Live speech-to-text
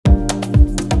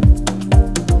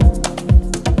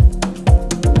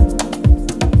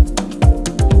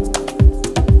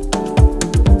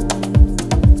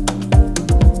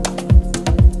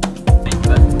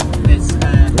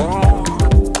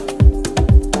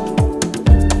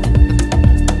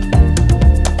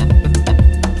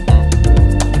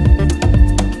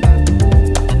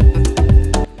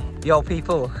Yo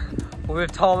people, we're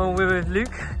with Tom and we're with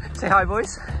Luke. Say hi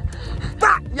boys.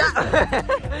 Yeah.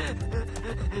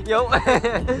 Yo.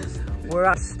 We're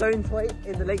at Stonethwaite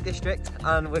in the Lake District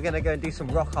and we're gonna go and do some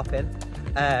rock hopping.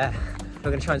 We're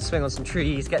gonna try and swing on some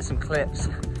trees, get some clips.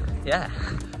 Yeah,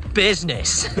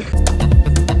 business.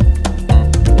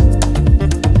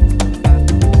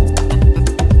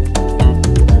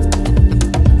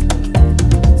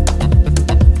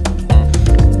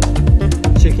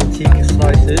 Chicken tikka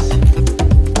slices, 2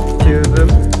 of them,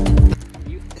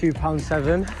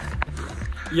 £2.7.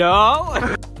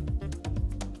 Yo!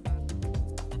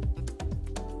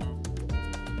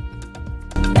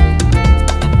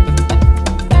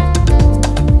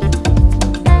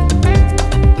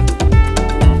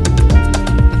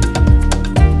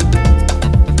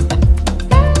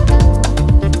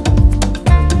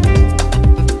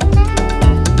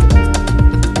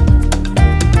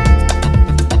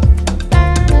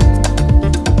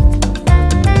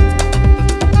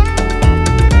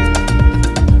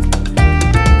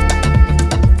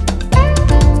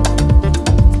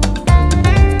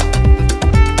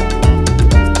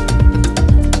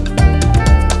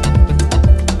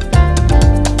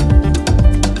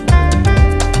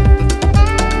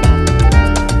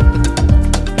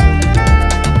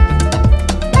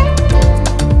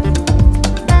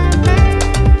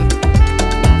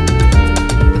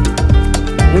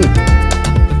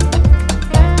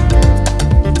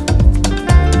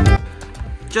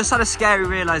 Just had a scary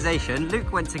realisation.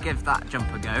 Luke went to give that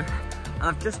jump a go and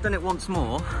I've just done it once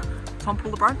more. Tom, pull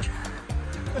the branch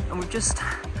and we've just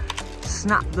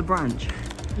snapped the branch.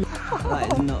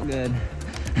 That is not good.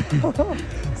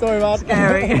 Sorry man.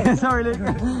 Scary. Sorry Luke.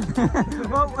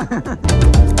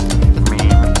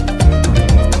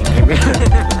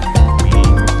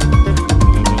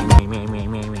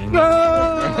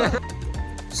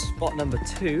 Spot number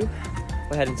 2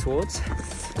 we're heading towards.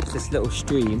 This little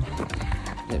stream.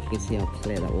 I don't know if you can see how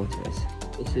clear that water is.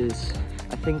 This is,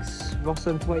 I think,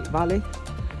 Stonethwaite Valley,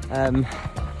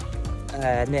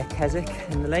 near Keswick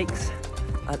in the lakes.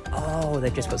 And oh,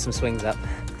 they've just put some swings up.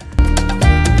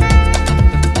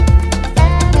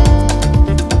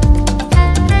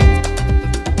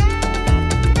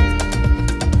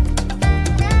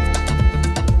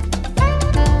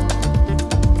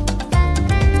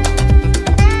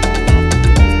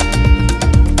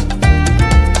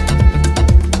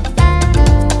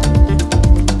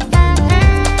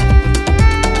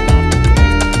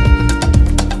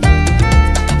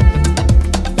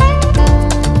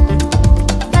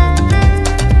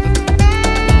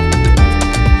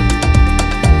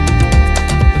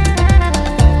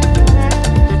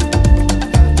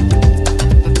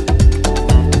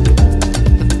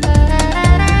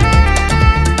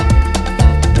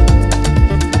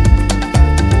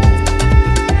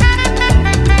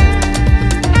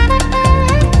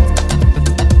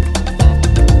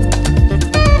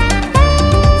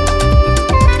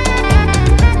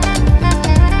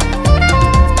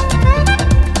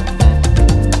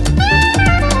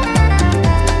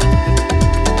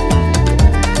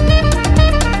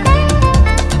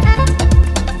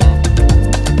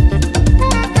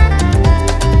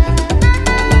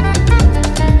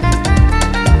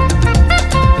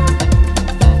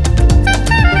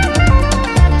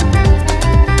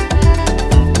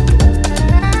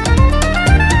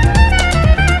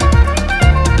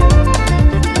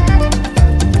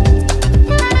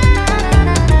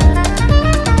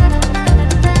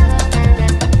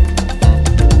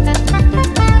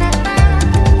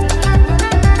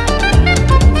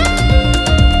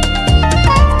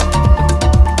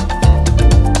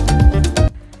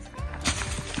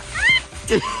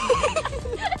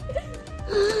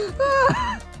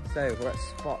 So we're at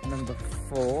spot number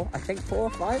 4, I think 4 or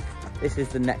 5. This is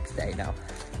the next day now,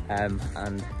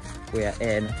 and we are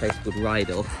in a place called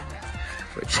Rydal,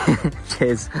 which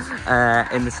is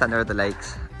in the centre of the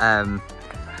lakes.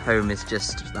 Home is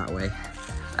just that way,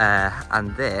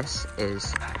 and this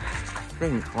is, I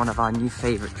think, one of our new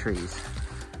favourite trees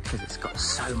because it's got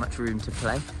so much room to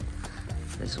play.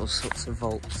 There's all sorts of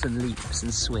vaults and leaps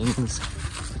and swings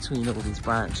between all these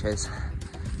branches.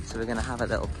 So we're gonna have a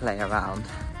little play around,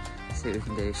 see what we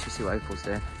can do. Should see what Opal's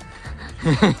doing.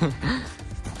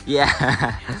 Yeah,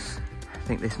 I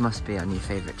think this must be our new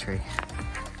favourite tree.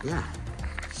 Yeah,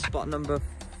 spot number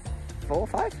 4 or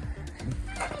 5.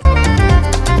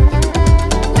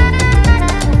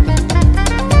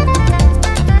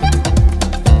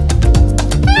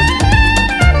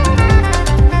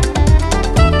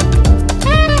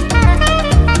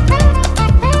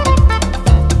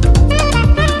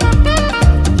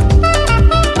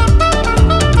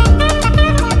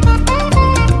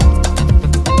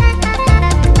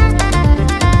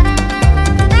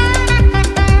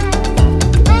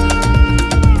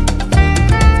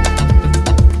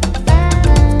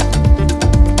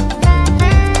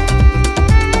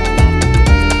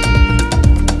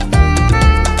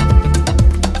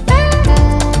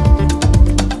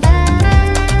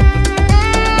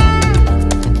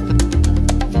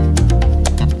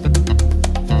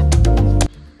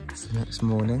 this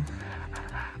morning.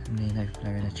 Me and Opal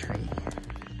are in a tree.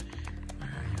 There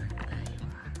you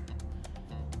are.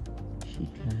 She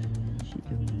climbing, she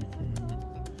doing her thing.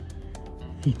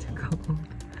 Feet are cold.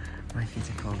 My feet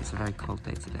are cold. It's a very cold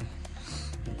day today.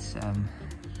 It's I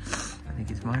think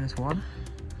it's -1,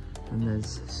 and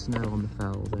there's snow on the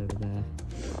fells over there.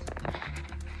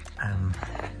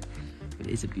 It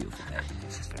is a beautiful day.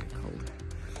 It's just very cold.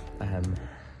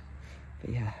 But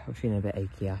yeah, we're feeling a bit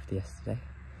achy after yesterday.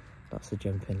 Lots of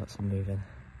jumping, lots of moving.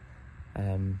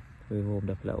 We warmed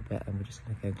up a little bit, and we're just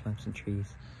going to go and climb some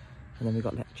trees. And then we've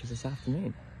got lectures this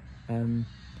afternoon.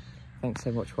 Thanks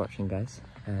so much for watching, guys.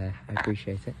 I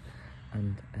appreciate it.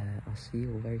 And I'll see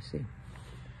you all very soon.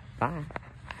 Bye.